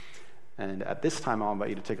And at this time, I'll invite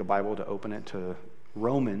you to take a Bible to open it to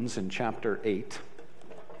Romans in chapter 8.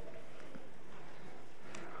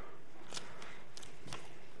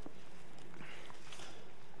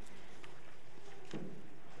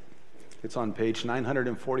 It's on page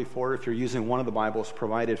 944 if you're using one of the Bibles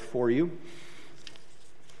provided for you.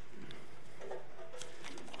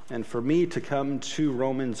 And for me to come to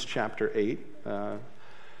Romans chapter 8,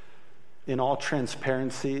 in all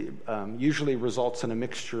transparency, usually results in a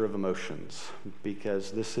mixture of emotions,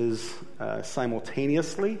 because this is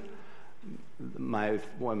simultaneously one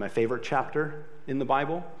of my favorite chapter in the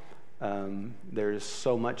Bible. There's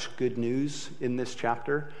so much good news in this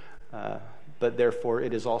chapter, but therefore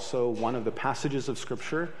it is also one of the passages of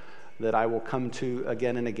Scripture that I will come to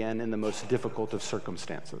again and again in the most difficult of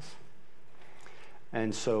circumstances.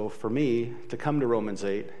 And so for me, to come to Romans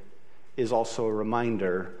 8 is also a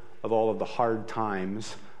reminder of all of the hard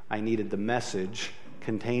times I needed the message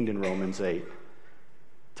contained in Romans 8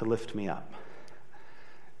 to lift me up,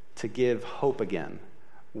 to give hope again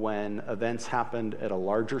when events happened at a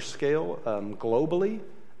larger scale globally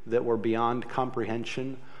that were beyond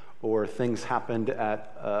comprehension, or things happened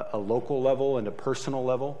at a local level and a personal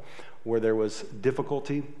level where there was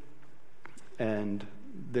difficulty, and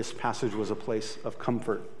this passage was a place of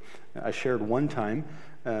comfort. I shared one time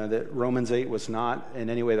that Romans 8 was not in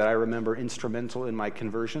any way that I remember instrumental in my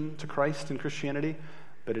conversion to Christ and Christianity,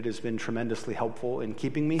 but it has been tremendously helpful in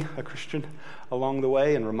keeping me a Christian along the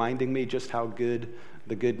way and reminding me just how good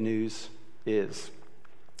the good news is.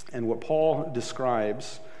 And what Paul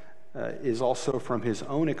describes is also from his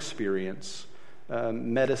own experience,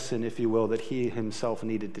 medicine, if you will, that he himself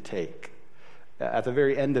needed to take. At the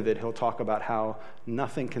very end of it, he'll talk about how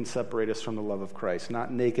nothing can separate us from the love of Christ.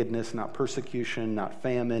 Not nakedness, not persecution, not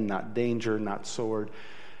famine, not danger, not sword.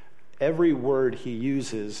 Every word he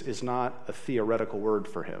uses is not a theoretical word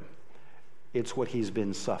for him. It's what he's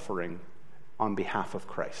been suffering on behalf of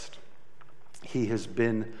Christ. He has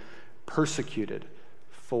been persecuted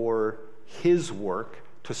for his work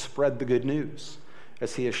to spread the good news,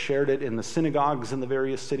 as he has shared it in the synagogues in the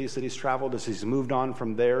various cities that he's traveled, as he's moved on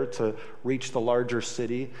from there to reach the larger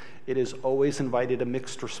city. It has always invited a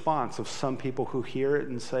mixed response of some people who hear it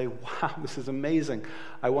and say, wow, this is amazing.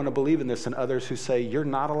 I want to believe in this. And others who say, you're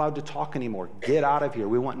not allowed to talk anymore. Get out of here.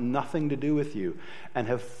 We want nothing to do with you. And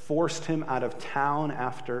have forced him out of town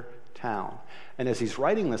after town. And as he's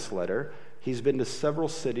writing this letter, he's been to several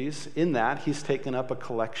cities. In that, he's taken up a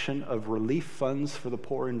collection of relief funds for the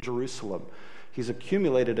poor in Jerusalem. He's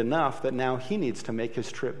accumulated enough that now he needs to make his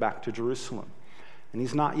trip back to Jerusalem. And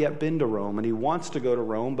he's not yet been to Rome, and he wants to go to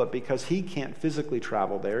Rome, but because he can't physically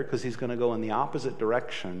travel there, because he's going to go in the opposite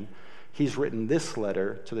direction, he's written this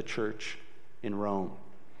letter to the church in Rome.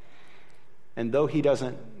 And though he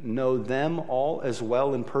doesn't know them all as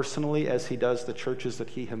well and personally as he does the churches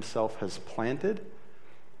that he himself has planted,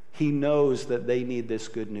 he knows that they need this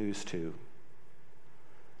good news too.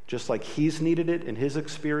 Just like he's needed it in his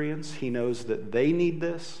experience, he knows that they need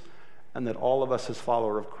this, and that all of us as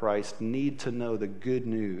followers of Christ need to know the good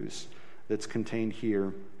news that's contained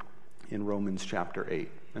here in Romans chapter 8.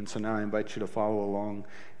 And so now I invite you to follow along.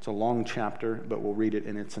 It's a long chapter, but we'll read it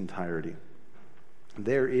in its entirety.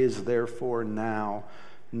 There is therefore now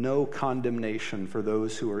no condemnation for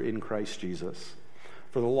those who are in Christ Jesus.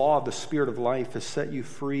 For the law of the Spirit of life has set you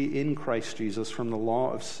free in Christ Jesus from the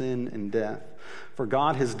law of sin and death. For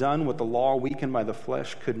God has done what the law, weakened by the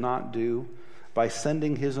flesh, could not do. By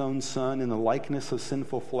sending his own Son in the likeness of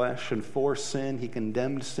sinful flesh, and for sin he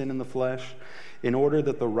condemned sin in the flesh, in order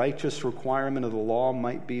that the righteous requirement of the law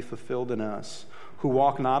might be fulfilled in us, who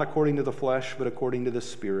walk not according to the flesh, but according to the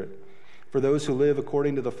Spirit. For those who live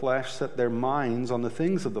according to the flesh set their minds on the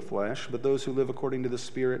things of the flesh, but those who live according to the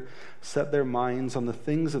Spirit set their minds on the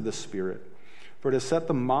things of the Spirit. For to set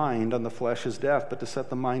the mind on the flesh is death, but to set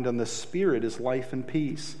the mind on the Spirit is life and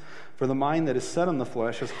peace. For the mind that is set on the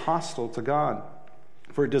flesh is hostile to God,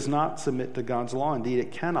 for it does not submit to God's law. Indeed,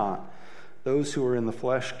 it cannot. Those who are in the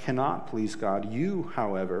flesh cannot please God. You,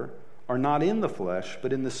 however, are not in the flesh,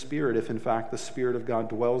 but in the Spirit, if in fact the Spirit of God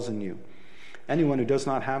dwells in you. Anyone who does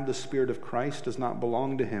not have the Spirit of Christ does not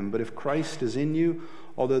belong to him. But if Christ is in you,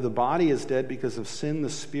 although the body is dead because of sin, the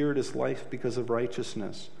Spirit is life because of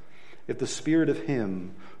righteousness. If the Spirit of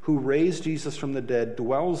him who raised Jesus from the dead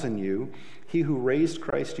dwells in you, he who raised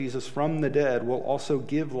Christ Jesus from the dead will also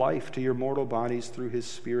give life to your mortal bodies through his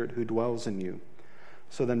Spirit who dwells in you.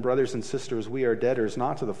 So then, brothers and sisters, we are debtors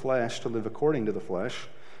not to the flesh to live according to the flesh.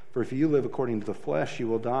 For if you live according to the flesh, you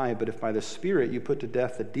will die. But if by the Spirit you put to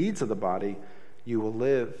death the deeds of the body, you will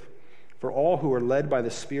live. For all who are led by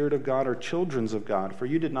the Spirit of God are children of God. For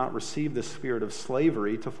you did not receive the spirit of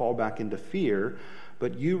slavery to fall back into fear,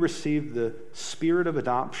 but you received the spirit of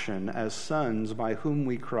adoption as sons, by whom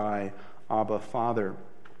we cry, Abba, Father.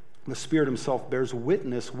 The Spirit himself bears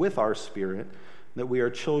witness with our spirit that we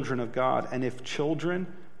are children of God. And if children,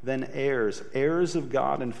 then heirs, heirs of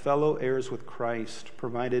God and fellow heirs with Christ,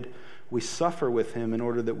 provided we suffer with him in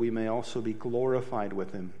order that we may also be glorified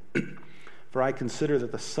with him. For I consider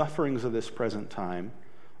that the sufferings of this present time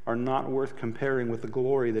are not worth comparing with the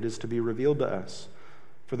glory that is to be revealed to us.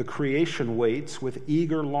 For the creation waits with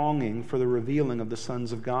eager longing for the revealing of the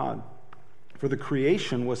sons of God. For the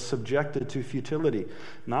creation was subjected to futility,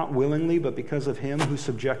 not willingly, but because of him who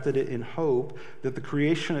subjected it, in hope that the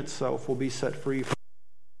creation itself will be set free from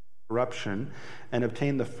corruption and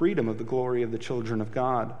obtain the freedom of the glory of the children of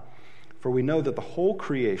God. For we know that the whole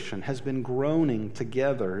creation has been groaning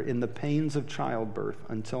together in the pains of childbirth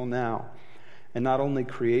until now. And not only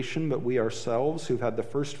creation, but we ourselves, who've had the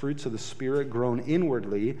first fruits of the Spirit, groan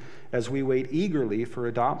inwardly as we wait eagerly for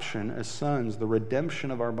adoption as sons, the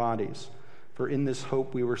redemption of our bodies. For in this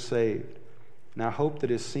hope we were saved. Now hope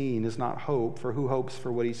that is seen is not hope, for who hopes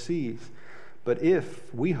for what he sees? But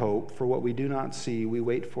if we hope for what we do not see, we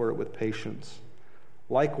wait for it with patience.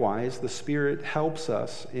 Likewise, the Spirit helps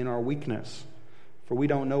us in our weakness, for we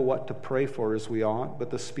don't know what to pray for as we ought,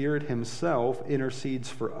 but the Spirit himself intercedes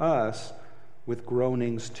for us with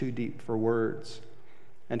groanings too deep for words.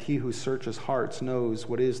 And he who searches hearts knows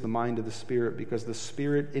what is the mind of the Spirit, because the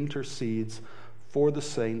Spirit intercedes for the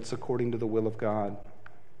saints according to the will of God.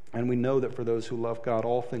 And we know that for those who love God,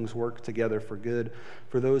 all things work together for good,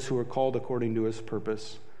 for those who are called according to his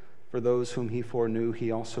purpose. For those whom he foreknew,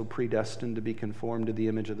 he also predestined to be conformed to the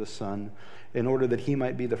image of the Son, in order that he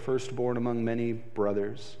might be the firstborn among many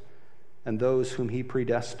brothers. And those whom he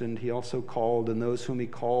predestined, he also called, and those whom he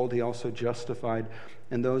called, he also justified,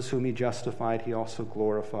 and those whom he justified, he also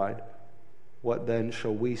glorified. What then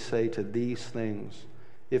shall we say to these things?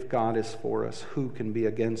 If God is for us, who can be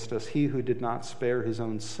against us? He who did not spare his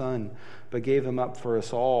own Son, but gave him up for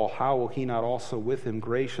us all, how will he not also with him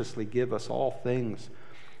graciously give us all things?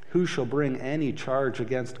 Who shall bring any charge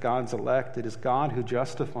against God's elect? It is God who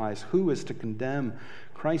justifies. Who is to condemn?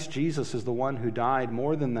 Christ Jesus is the one who died.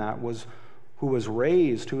 More than that, who was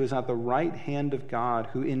raised, who is at the right hand of God,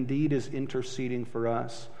 who indeed is interceding for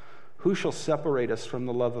us. Who shall separate us from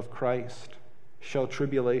the love of Christ? Shall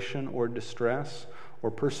tribulation or distress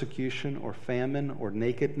or persecution or famine or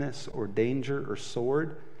nakedness or danger or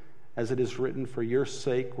sword? As it is written, for your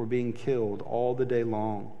sake we're being killed all the day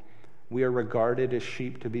long. We are regarded as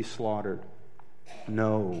sheep to be slaughtered.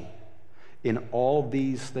 No, in all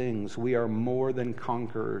these things we are more than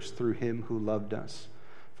conquerors through him who loved us.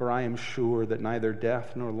 For I am sure that neither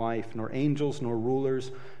death nor life, nor angels nor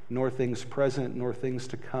rulers, nor things present nor things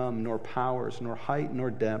to come, nor powers, nor height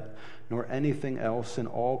nor depth, nor anything else in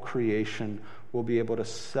all creation will be able to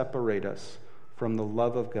separate us from the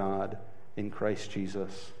love of God in Christ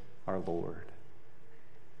Jesus our Lord.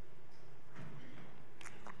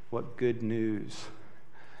 What good news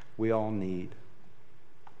we all need.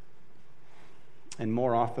 And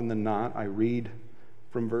more often than not, I read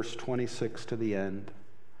from verse 26 to the end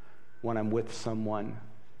when I'm with someone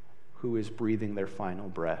who is breathing their final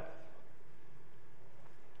breath,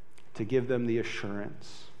 to give them the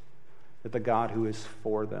assurance that the God who is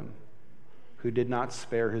for them, who did not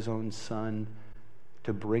spare his own Son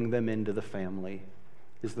to bring them into the family,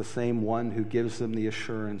 is the same one who gives them the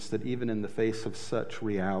assurance that even in the face of such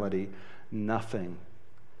reality, nothing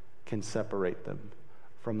can separate them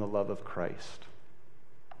from the love of Christ.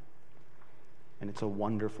 And it's a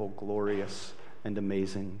wonderful, glorious, and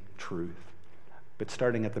amazing truth. But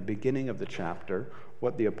starting at the beginning of the chapter,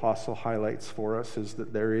 what the apostle highlights for us is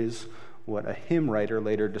that there is what a hymn writer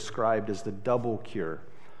later described as the double cure.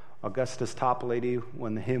 Augustus Toplady,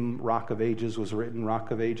 when the hymn Rock of Ages was written,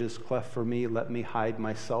 Rock of Ages, cleft for me, let me hide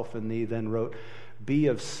myself in thee, then wrote, be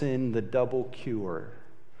of sin the double cure,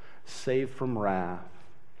 save from wrath,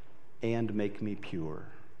 and make me pure.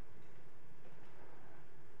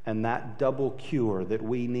 And that double cure that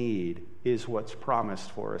we need is what's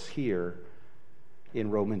promised for us here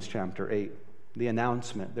in Romans chapter 8. The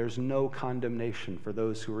announcement, there's no condemnation for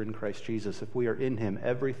those who are in Christ Jesus. If we are in him,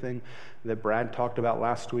 everything that Brad talked about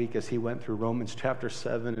last week as he went through Romans chapter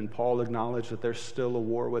 7, and Paul acknowledged that there's still a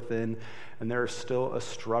war within and there's still a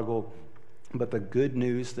struggle. But the good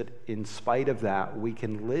news that in spite of that, we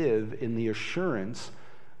can live in the assurance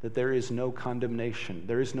that there is no condemnation.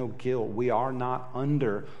 There is no guilt. We are not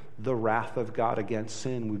under the wrath of God against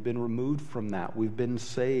sin. We've been removed from that. We've been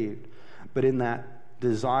saved. But in that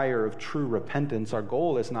desire of true repentance, our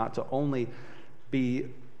goal is not to only be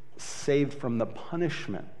saved from the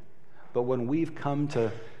punishment, but when we've come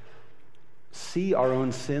to see our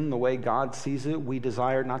own sin the way God sees it, we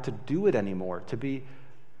desire not to do it anymore, to be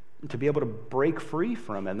able to break free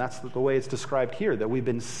from it. And that's the way it's described here, that we've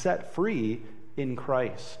been set free in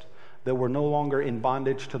Christ, that we're no longer in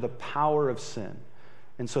bondage to the power of sin.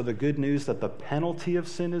 And so the good news that the penalty of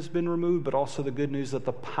sin has been removed, but also the good news that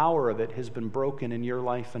the power of it has been broken in your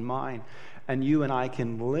life and mine. And you and I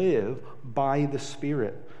can live by the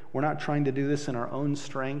Spirit. We're not trying to do this in our own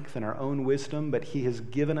strength and our own wisdom, but He has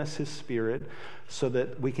given us His Spirit so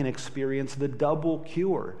that we can experience the double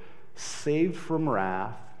cure, saved from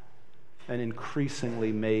wrath and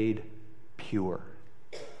increasingly made pure.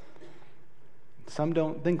 Some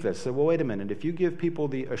don't think this. So, well, wait a minute. If you give people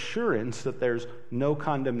the assurance that there's no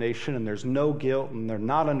condemnation and there's no guilt and they're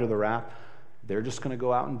not under the wrath, they're just going to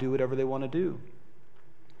go out and do whatever they want to do.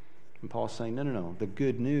 And Paul's saying, no. The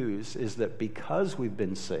good news is that because we've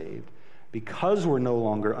been saved, because we're no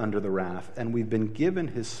longer under the wrath, and we've been given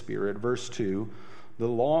His Spirit, verse 2, the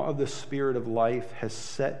law of the Spirit of life has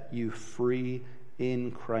set you free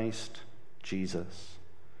in Christ Jesus.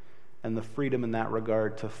 And the freedom in that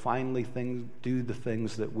regard to finally do the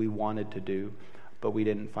things that we wanted to do, but we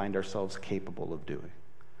didn't find ourselves capable of doing.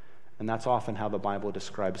 And that's often how the Bible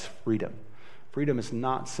describes freedom. Freedom is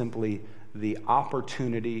not simply the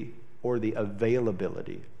opportunity or the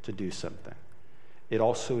availability to do something. It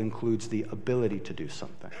also includes the ability to do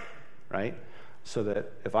something, right? So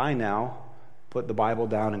that if I now put the Bible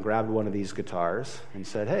down and grabbed one of these guitars and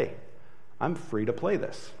said, hey, I'm free to play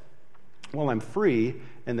this. Well, I'm free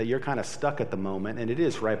in that you're kind of stuck at the moment, and it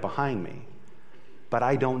is right behind me, but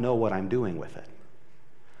I don't know what I'm doing with it.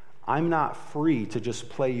 I'm not free to just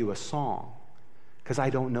play you a song because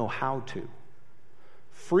I don't know how to.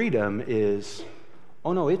 Freedom is,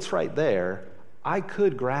 oh no, it's right there. I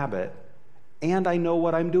could grab it, and I know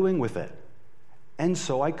what I'm doing with it. And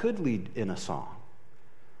so I could lead in a song.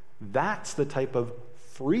 That's the type of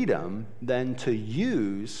freedom then to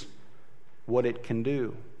use what it can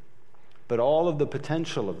do. But all of the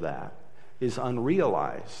potential of that is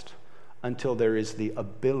unrealized until there is the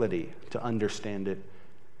ability to understand it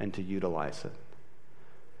and to utilize it.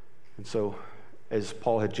 And so, as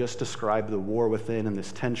Paul had just described the war within and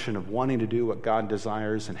this tension of wanting to do what God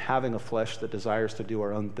desires and having a flesh that desires to do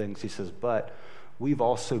our own things, he says, but we've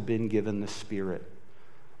also been given the Spirit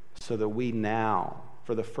so that we now,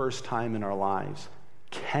 for the first time in our lives,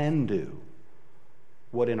 can do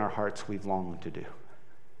what in our hearts we've longed to do.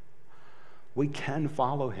 We can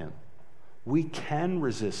follow Him. We can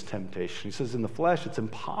resist temptation. He says in the flesh, it's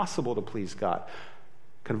impossible to please God.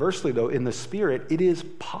 Conversely, though, in the Spirit, it is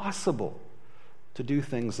possible to do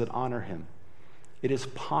things that honor Him. It is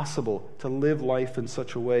possible to live life in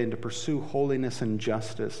such a way and to pursue holiness and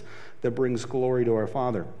justice that brings glory to our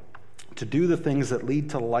Father. To do the things that lead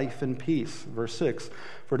to life and peace. Verse 6,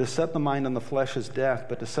 for to set the mind on the flesh is death,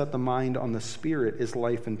 but to set the mind on the Spirit is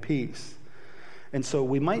life and peace. And so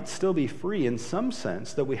we might still be free in some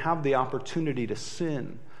sense that we have the opportunity to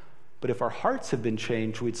sin. But if our hearts have been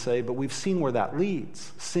changed, we'd say, but we've seen where that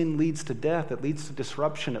leads. Sin leads to death. It leads to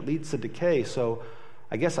disruption. It leads to decay. So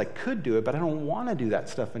I guess I could do it, but I don't want to do that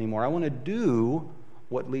stuff anymore. I want to do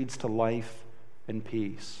what leads to life and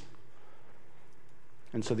peace.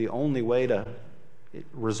 And so the only way to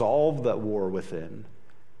resolve that war within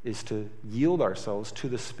is to yield ourselves to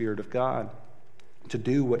the Spirit of God, to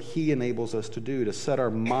do what He enables us to do, to set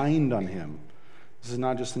our mind on Him. This is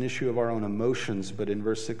not just an issue of our own emotions, but in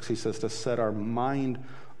verse 6 he says to set our mind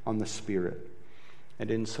on the Spirit,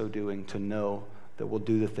 and in so doing to know that we'll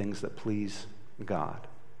do the things that please God.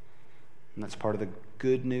 And that's part of the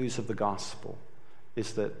good news of the gospel,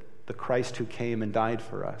 is that the Christ who came and died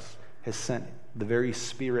for us has sent the very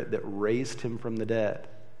Spirit that raised Him from the dead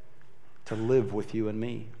to live with you and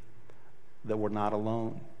me, that we're not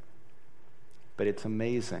alone. But it's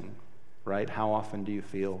amazing, right? How often do you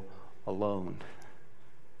feel alone?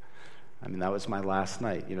 I mean, that was my last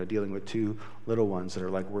night, dealing with two little ones that are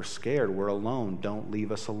like, we're scared, we're alone, don't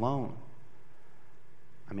leave us alone.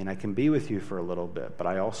 I mean, I can be with you for a little bit, but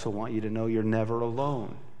I also want you to know you're never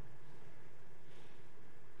alone.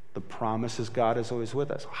 The promise is God is always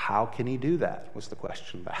with us. How can He do that, was the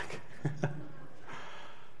question back.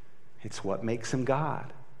 It's what makes Him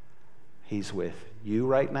God. He's with you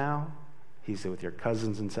right now. He's with your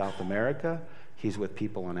cousins in South America. He's with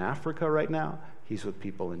people in Africa right now. He's with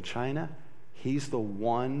people in China. He's the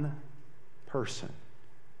one person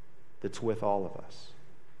that's with all of us.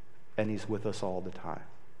 And He's with us all the time.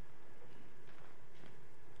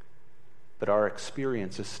 But our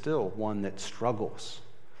experience is still one that struggles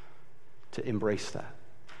to embrace that,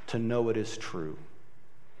 to know it is true,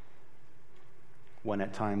 when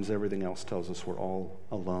at times everything else tells us we're all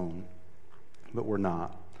alone. But we're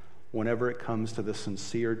not. Whenever it comes to the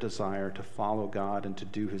sincere desire to follow God and to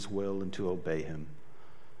do his will and to obey him,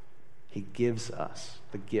 he gives us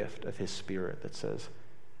the gift of his Spirit that says,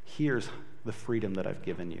 here's the freedom that I've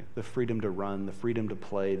given you, the freedom to run, the freedom to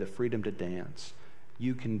play, the freedom to dance.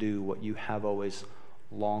 You can do what you have always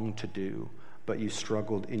longed to do, but you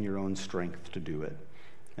struggled in your own strength to do it.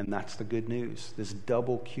 And that's the good news. This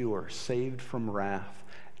double cure, saved from wrath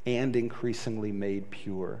and increasingly made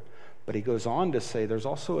pure. But he goes on to say there's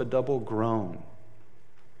also a double groan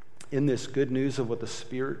in this good news of what the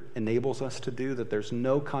Spirit enables us to do, that there's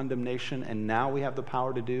no condemnation and now we have the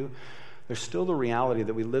power to do. There's still the reality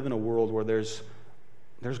that we live in a world where there's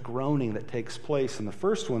groaning that takes place. And the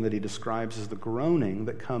first one that he describes is the groaning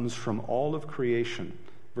that comes from all of creation.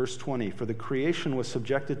 Verse 20, for the creation was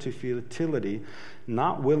subjected to futility,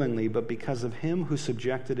 not willingly, but because of him who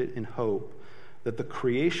subjected it in hope, that the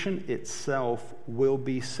creation itself will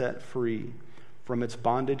be set free from its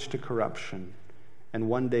bondage to corruption, and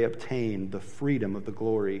one day obtain the freedom of the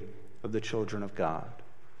glory of the children of God.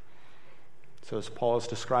 So as Paul is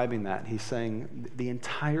describing that, he's saying the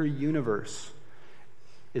entire universe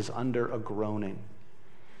is under a groaning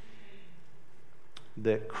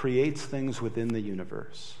that creates things within the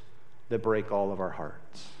universe that break all of our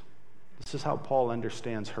hearts. This is how Paul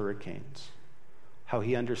understands hurricanes, how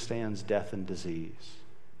he understands death and disease.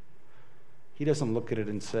 He doesn't look at it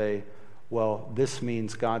and say, well, this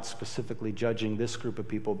means God's specifically judging this group of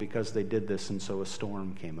people because they did this and so a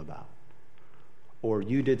storm came about. Or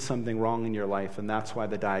you did something wrong in your life and that's why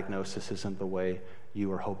the diagnosis isn't the way you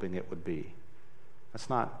were hoping it would be. That's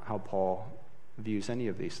not how Paul views any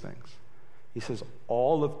of these things. He says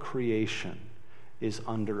all of creation is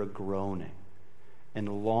under a groaning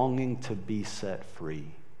and longing to be set free.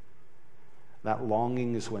 That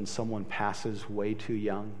longing is when someone passes way too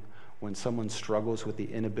young, when someone struggles with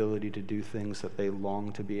the inability to do things that they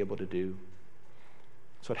long to be able to do.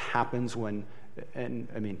 It's what happens when, and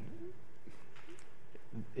I mean,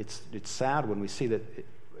 it's sad when we see that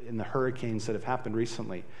in the hurricanes that have happened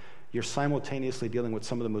recently, you're simultaneously dealing with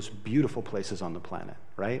some of the most beautiful places on the planet,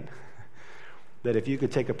 right? That if you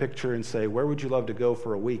could take a picture and say, where would you love to go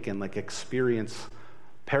for a week and like experience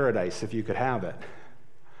paradise if you could have it,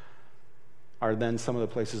 are then some of the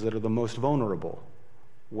places that are the most vulnerable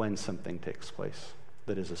when something takes place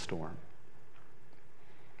that is a storm.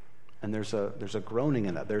 And there's a groaning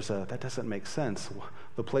in that. That doesn't make sense.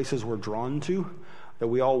 The places we're drawn to, that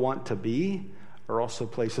we all want to be, are also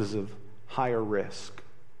places of higher risk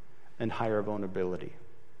and higher vulnerability.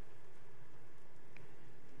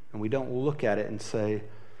 And we don't look at it and say,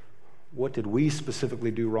 what did we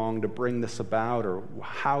specifically do wrong to bring this about, or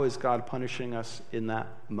how is God punishing us in that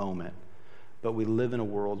moment? But we live in a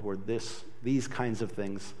world where these kinds of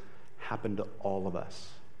things happen to all of us.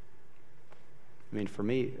 I mean, for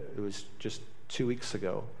me, it was just 2 weeks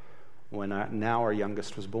ago when now our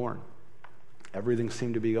youngest was born. Everything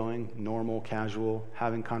seemed to be going normal, casual,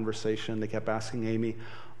 having conversation. They kept asking Amy,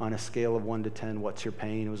 on a scale of 1 to 10, what's your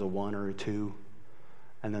pain? It was a 1 or a 2.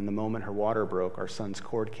 And then the moment her water broke, our son's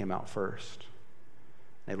cord came out first.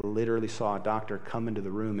 I literally saw a doctor come into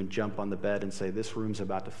the room and jump on the bed and say, this room's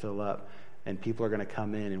about to fill up, and people are going to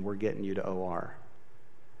come in, and we're getting you to OR.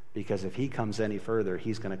 Because if he comes any further,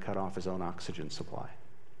 he's going to cut off his own oxygen supply.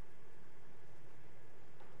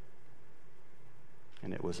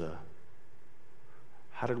 And it was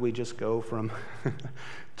how did we just go from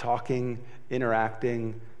talking,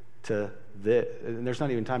 interacting, to this? And there's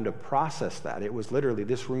not even time to process that. It was literally,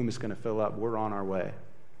 this room is going to fill up, we're on our way.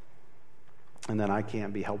 And then I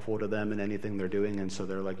can't be helpful to them in anything they're doing, and so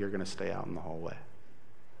they're like, you're going to stay out in the hallway.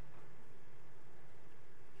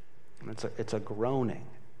 And it's a groaning.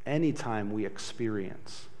 Anytime we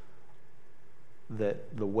experience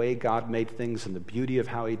that the way God made things and the beauty of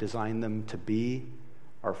how he designed them to be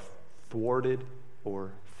are thwarted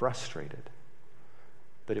or frustrated.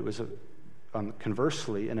 But it was,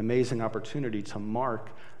 conversely, an amazing opportunity to mark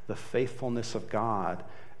the faithfulness of God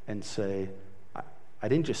and say, I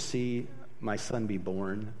didn't just see my son be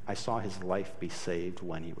born, I saw his life be saved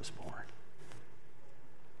when he was born.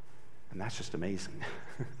 And that's just amazing.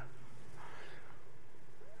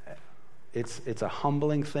 It's a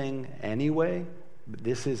humbling thing anyway, but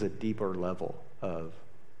this is a deeper level of,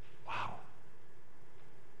 wow.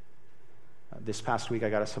 This past week I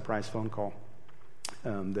got a surprise phone call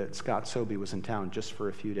that Scott Sobey was in town just for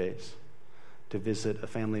a few days to visit a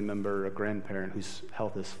family member, a grandparent whose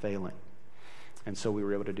health is failing. And so we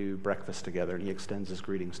were able to do breakfast together, and he extends his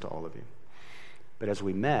greetings to all of you. But as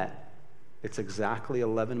we met, it's exactly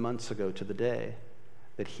 11 months ago to the day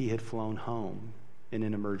that he had flown home in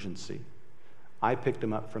an emergency. I picked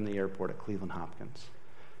him up from the airport at Cleveland Hopkins.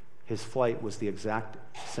 His flight was the exact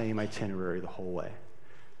same itinerary the whole way.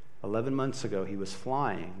 11 months ago, he was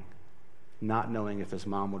flying, not knowing if his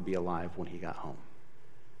mom would be alive when he got home.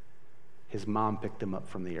 His mom picked him up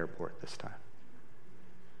from the airport this time.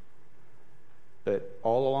 But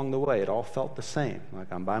all along the way, it all felt the same.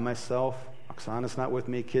 Like, I'm by myself, Oksana's not with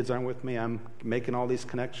me, kids aren't with me, I'm making all these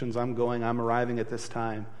connections, I'm arriving at this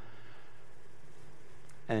time.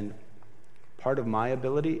 And part of my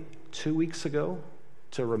ability 2 weeks ago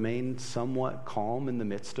to remain somewhat calm in the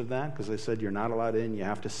midst of that, because they said, you're not allowed in, you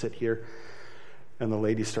have to sit here. And the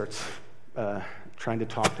lady starts trying to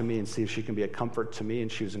talk to me and see if she can be a comfort to me,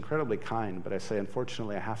 and she was incredibly kind. But I say,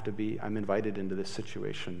 unfortunately, I'm invited into this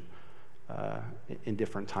situation in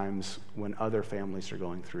different times when other families are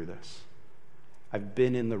going through this. I've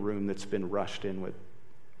been in the room that's been rushed in with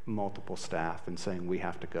multiple staff and saying, we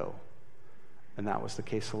have to go. And that was the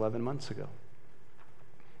case 11 months ago.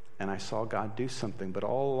 And I saw God do something, but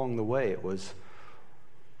all along the way it was,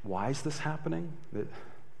 why is this happening?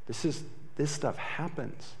 This stuff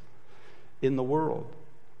happens in the world.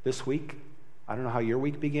 This week, I don't know how your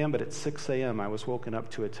week began, but at 6 a.m. I was woken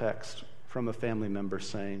up to a text from a family member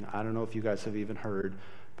saying, I don't know if you guys have even heard,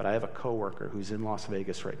 but I have a coworker who's in Las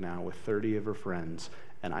Vegas right now with 30 of her friends,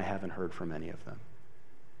 and I haven't heard from any of them.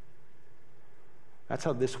 That's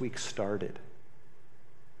how this week started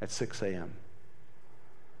at 6 a.m.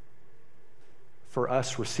 For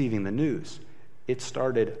us receiving the news, it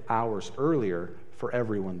started hours earlier for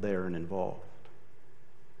everyone there and involved.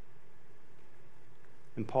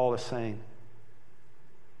 And Paul is saying,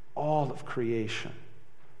 all of creation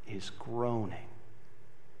is groaning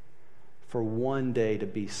for one day to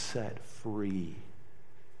be set free,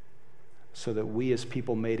 so that we as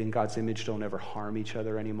people made in God's image don't ever harm each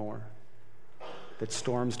other anymore, that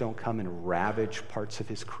storms don't come and ravage parts of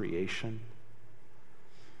his creation.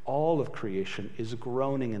 All of creation is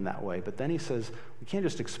groaning in that way. But then he says, we can't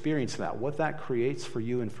just experience that. What that creates for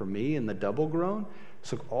you and for me in the double groan,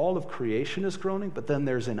 so all of creation is groaning, but then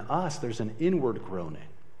there's in us, there's an inward groaning.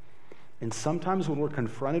 And sometimes when we're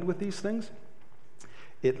confronted with these things,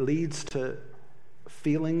 it leads to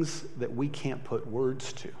feelings that we can't put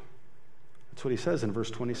words to. That's what he says in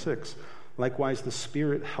verse 26. Likewise, the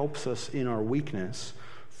Spirit helps us in our weakness,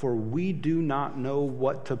 for we do not know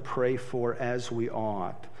what to pray for as we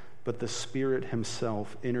ought, but the Spirit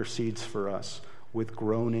himself intercedes for us with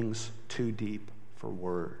groanings too deep for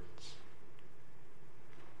words.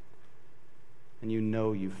 And you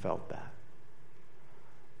know you've felt that.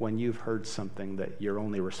 When you've heard something that your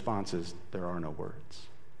only response is, there are no words.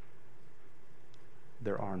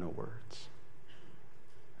 There are no words.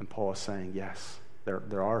 And Paul is saying, yes,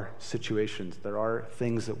 there are situations, there are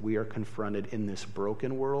things that we are confronted in this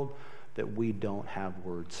broken world that we don't have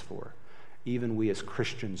words for. Even we as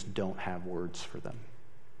Christians don't have words for them.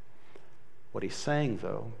 What he's saying,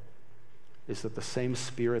 though, is that the same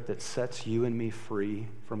Spirit that sets you and me free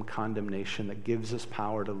from condemnation, that gives us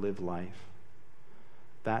power to live life,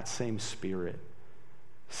 that same Spirit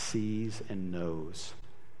sees and knows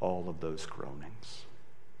all of those groanings.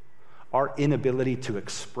 Our inability to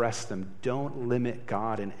express them don't limit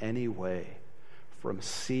God in any way from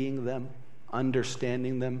seeing them,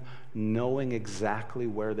 understanding them, knowing exactly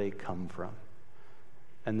where they come from.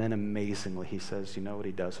 And then amazingly, he says, you know what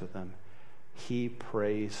he does with them? He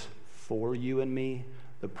prays for you and me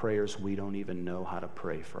the prayers we don't even know how to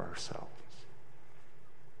pray for ourselves.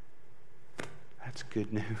 That's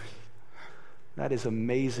good news. That is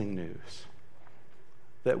amazing news.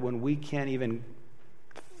 That when we can't even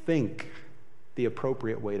think the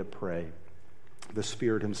appropriate way to pray, the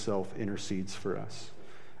Spirit himself intercedes for us.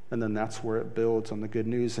 And then that's where it builds on the good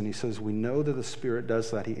news. And he says, we know that the Spirit does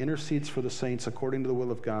that. He intercedes for the saints according to the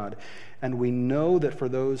will of God. And we know that for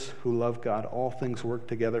those who love God, all things work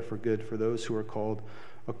together for good for those who are called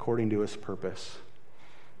according to his purpose.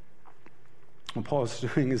 What Paul is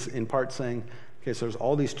doing is in part saying, okay, so there's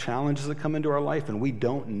all these challenges that come into our life, and we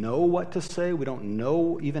don't know what to say. We don't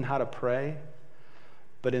know even how to pray.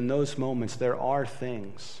 But in those moments, there are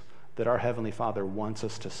things that our Heavenly Father wants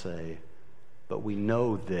us to say, but we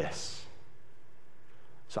know this.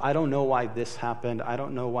 So I don't know why this happened. I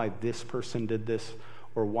don't know why this person did this,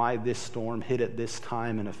 or why this storm hit at this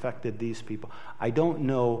time and affected these people. I don't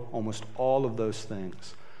know almost all of those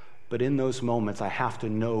things. But in those moments, I have to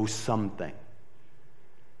know something.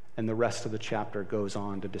 And the rest of the chapter goes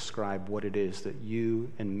on to describe what it is that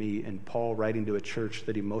you and me, and Paul, writing to a church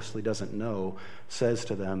that he mostly doesn't know, says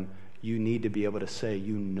to them, you need to be able to say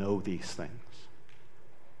you know these things.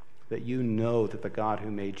 That you know that the God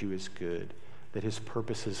who made you is good, that his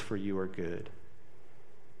purposes for you are good,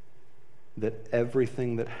 that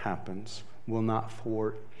everything that happens will not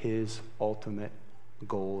thwart his ultimate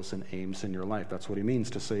goals and aims in your life. That's what he means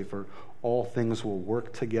to say, for all things will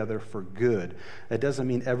work together for good. That doesn't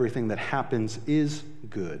mean everything that happens is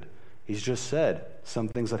good. He's just said some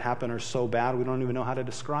things that happen are so bad we don't even know how to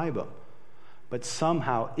describe them. But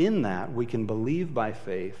somehow in that we can believe by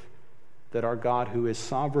faith that our God, who is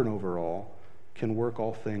sovereign over all, can work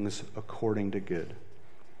all things according to good.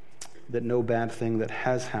 That no bad thing that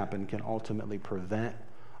has happened can ultimately prevent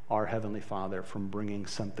our Heavenly Father from bringing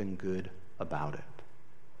something good about it.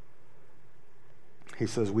 He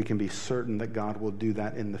says we can be certain that God will do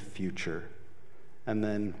that in the future. And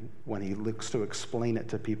then when he looks to explain it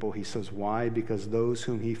to people, he says, why? Because those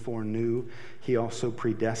whom he foreknew, he also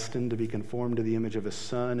predestined to be conformed to the image of his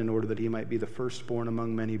Son, in order that he might be the firstborn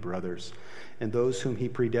among many brothers. And those whom he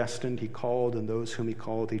predestined, he called, and those whom he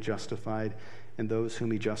called, he justified, and those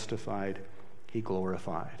whom he justified, he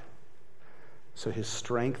glorified. So his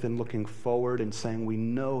strength in looking forward and saying we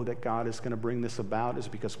know that God is going to bring this about is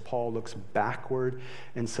because Paul looks backward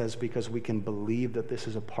and says because we can believe that this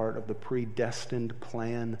is a part of the predestined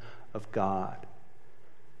plan of God.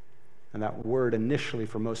 And that word initially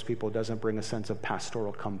for most people doesn't bring a sense of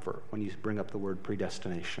pastoral comfort when you bring up the word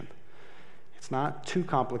predestination. It's not too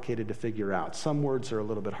complicated to figure out. Some words are a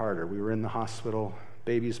little bit harder. We were in the hospital,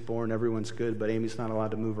 baby's born, everyone's good, but Amy's not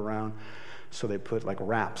allowed to move around. So they put like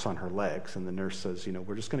wraps on her legs, and the nurse says,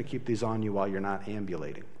 we're just going to keep these on you while you're not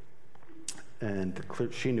ambulating. And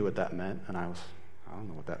she knew what that meant, and I don't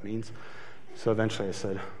know what that means. So eventually I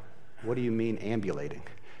said, what do you mean ambulating?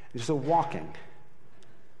 And she said, walking.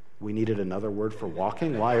 We needed another word for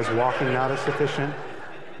walking? Why is walking not a sufficient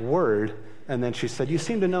word? And then she said, you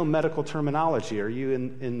seem to know medical terminology. Are you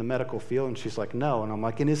in the medical field? And she's like, no. And I'm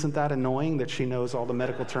like, and isn't that annoying that she knows all the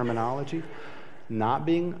medical terminology? Not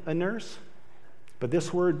being a nurse? But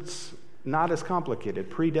this word's not as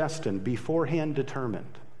complicated. Predestined, beforehand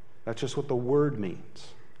determined. That's just what the word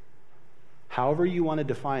means. However you want to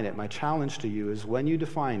define it, my challenge to you is when you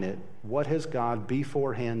define it, what has God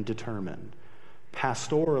beforehand determined?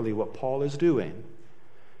 Pastorally, what Paul is doing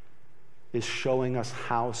is showing us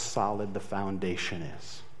how solid the foundation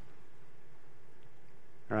is.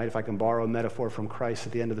 All right, if I can borrow a metaphor from Christ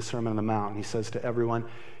at the end of the Sermon on the Mount, he says to everyone,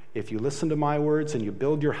 if you listen to my words and you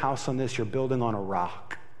build your house on this, you're building on a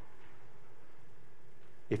rock.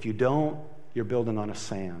 If you don't, you're building on a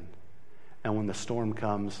sand. And when the storm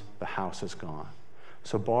comes, the house is gone.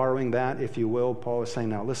 So borrowing that, if you will, Paul is saying,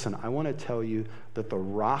 now listen, I want to tell you that the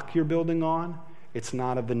rock you're building on, it's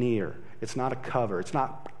not a veneer. It's not a cover. It's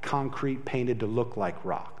not concrete painted to look like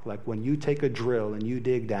rock. Like when you take a drill and you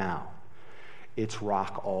dig down, it's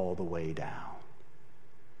rock all the way down.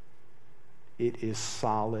 It is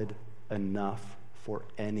solid enough for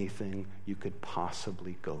anything you could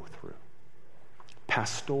possibly go through.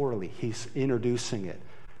 Pastorally, he's introducing it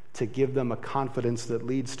to give them a confidence that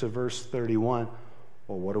leads to verse 31.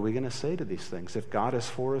 Well, what are we going to say to these things? If God is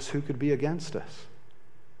for us, who could be against us?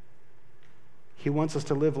 He wants us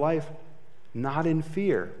to live life not in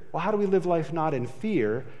fear. Well, how do we live life not in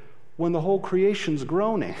fear when the whole creation's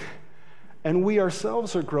groaning? And we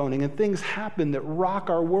ourselves are groaning, and things happen that rock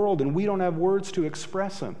our world, and we don't have words to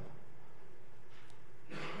express them.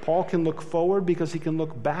 Paul can look forward because he can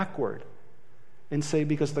look backward and say,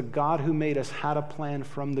 because the God who made us had a plan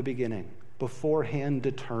from the beginning, beforehand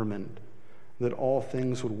determined that all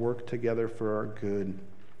things would work together for our good,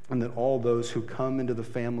 and that all those who come into the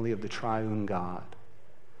family of the triune God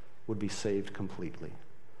would be saved completely,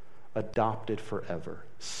 adopted forever,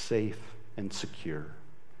 safe and secure,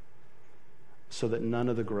 so that none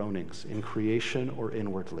of the groanings in creation or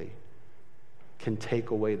inwardly can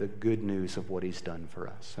take away the good news of what he's done for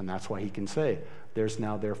us. And that's why he can say, there's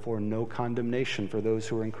now therefore no condemnation for those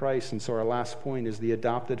who are in Christ. And so our last point is the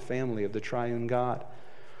adopted family of the triune God.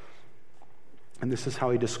 And this is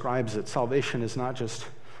how he describes it. Salvation is not just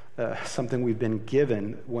something we've been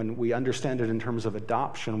given. When we understand it in terms of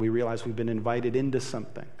adoption, we realize we've been invited into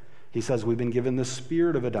something. He says we've been given the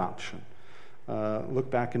spirit of adoption. Look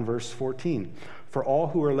back in verse 14. For all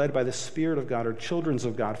who are led by the Spirit of God are children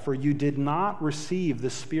of God. For you did not receive the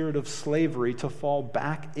spirit of slavery to fall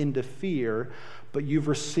back into fear, but you've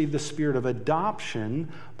received the spirit of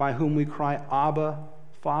adoption by whom we cry, Abba,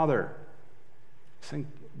 Father. Saying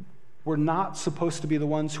we're not supposed to be the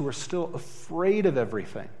ones who are still afraid of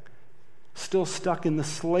everything. still stuck in the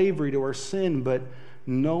slavery to our sin, but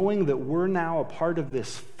knowing that we're now a part of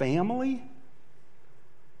this family,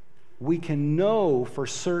 we can know for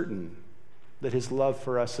certain that his love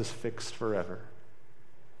for us is fixed forever.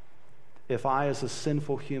 If I, as a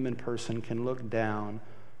sinful human person, can look down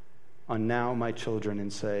on now my children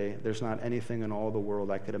and say, there's not anything in all the world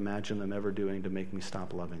I could imagine them ever doing to make me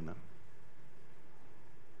stop loving them,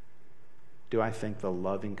 do I think the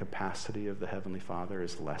loving capacity of the Heavenly Father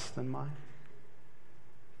is less than mine?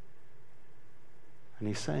 And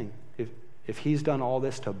he's saying, if he's done all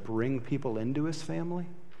this to bring people into his family,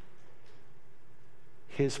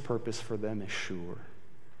 his purpose for them is sure.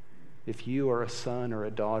 If you are a son or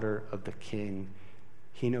a daughter of the King,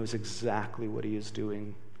 he knows exactly what he is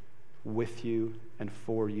doing with you and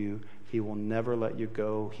for you. He will never let you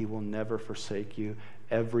go. He will never forsake you.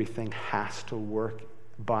 Everything has to work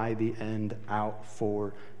by the end out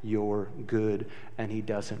for your good, and he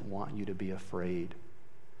doesn't want you to be afraid.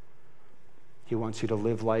 He wants you to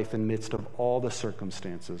live life in the midst of all the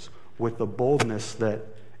circumstances with the boldness that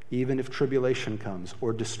even if tribulation comes,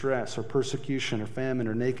 or distress, or persecution, or famine,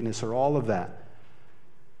 or nakedness, or all of that,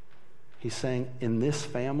 he's saying, in this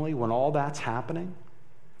family, when all that's happening,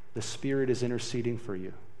 the Spirit is interceding for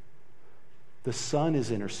you. The Son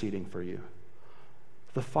is interceding for you.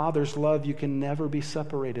 The Father's love you can never be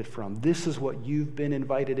separated from. This is what you've been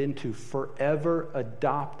invited into, forever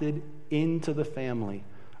adopted into the family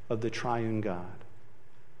of the triune God.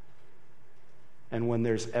 And when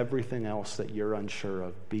there's everything else that you're unsure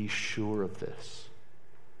of, be sure of this.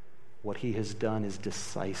 What he has done is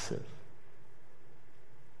decisive.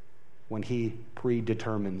 When he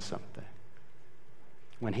predetermines something,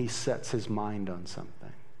 when he sets his mind on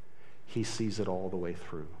something, he sees it all the way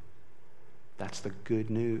through. That's the good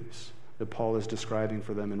news that Paul is describing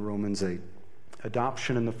for them in Romans 8.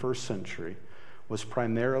 Adoption in the first century was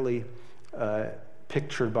primarily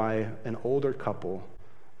pictured by an older couple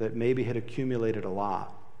that maybe had accumulated a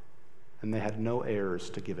lot and they had no heirs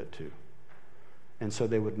to give it to. And so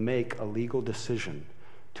they would make a legal decision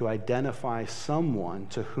to identify someone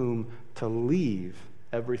to whom to leave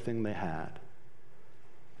everything they had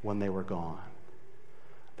when they were gone.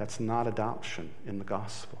 That's not adoption in the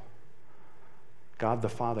gospel. God the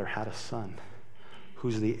Father had a son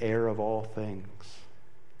who's the heir of all things.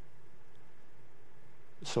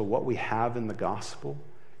 So what we have in the gospel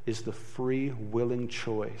is the free, willing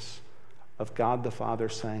choice of God the Father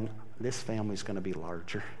saying, this family's going to be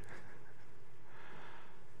larger.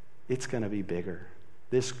 It's going to be bigger.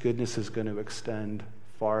 This goodness is going to extend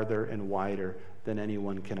farther and wider than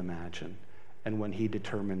anyone can imagine. And when he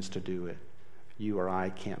determines to do it, you or I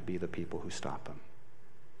can't be the people who stop him.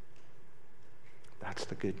 That's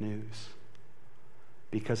the good news.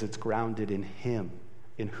 Because it's grounded in him,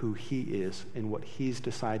 in who he is, in what he's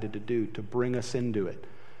decided to do to bring us into it.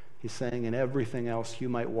 He's saying in everything else, you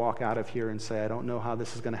might walk out of here and say, I don't know how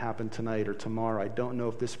this is going to happen tonight or tomorrow. I don't know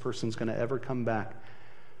if this person's going to ever come back.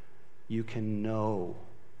 You can know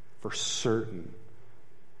for certain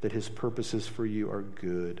that his purposes for you are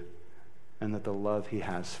good and that the love he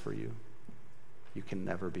has for you, you can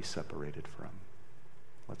never be separated from.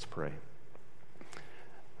 Let's pray.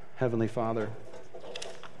 Heavenly Father,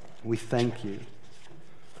 we thank you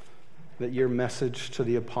that your message to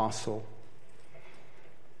the apostle,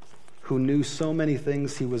 who knew so many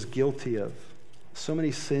things he was guilty of, so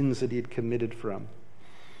many sins that he had committed from,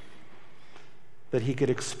 that he could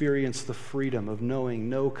experience the freedom of knowing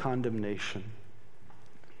no condemnation.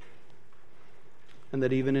 And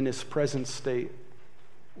that even in his present state,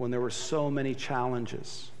 when there were so many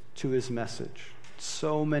challenges to his message,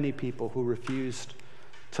 so many people who refused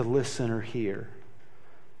to listen or hear,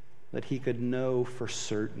 that he could know for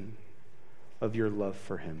certain of your love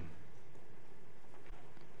for him.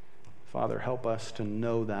 Father, help us to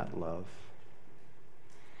know that love.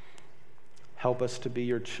 Help us to be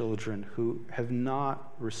your children who have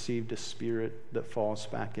not received a spirit that falls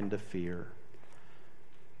back into fear,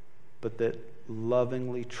 but that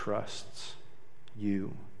lovingly trusts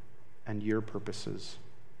you and your purposes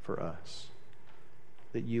for us.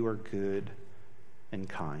 That you are good and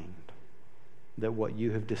kind. That what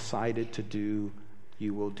you have decided to do,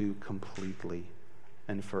 you will do completely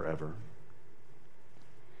and forever.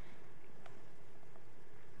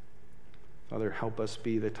 Father, help us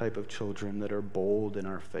be the type of children that are bold in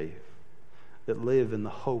our faith, that live in the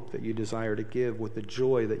hope that you desire to give with the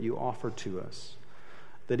joy that you offer to us,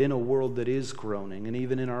 that in a world that is groaning, and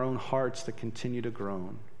even in our own hearts that continue to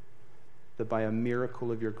groan, that by a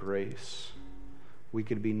miracle of your grace, we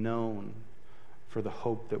could be known for the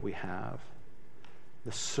hope that we have,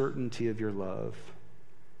 the certainty of your love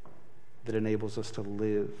that enables us to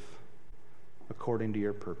live according to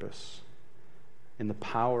your purpose, in the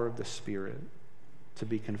power of the Spirit, to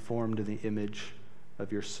be conformed to the image of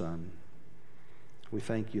your Son. We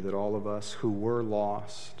thank you that all of us who were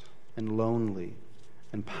lost and lonely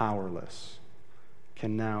and powerless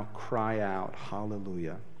can now cry out,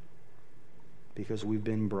 hallelujah, because we've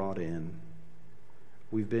been brought in.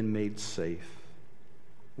 We've been made safe.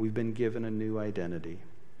 We've been given a new identity,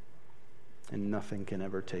 and nothing can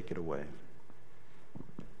ever take it away.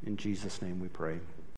 In Jesus' name we pray.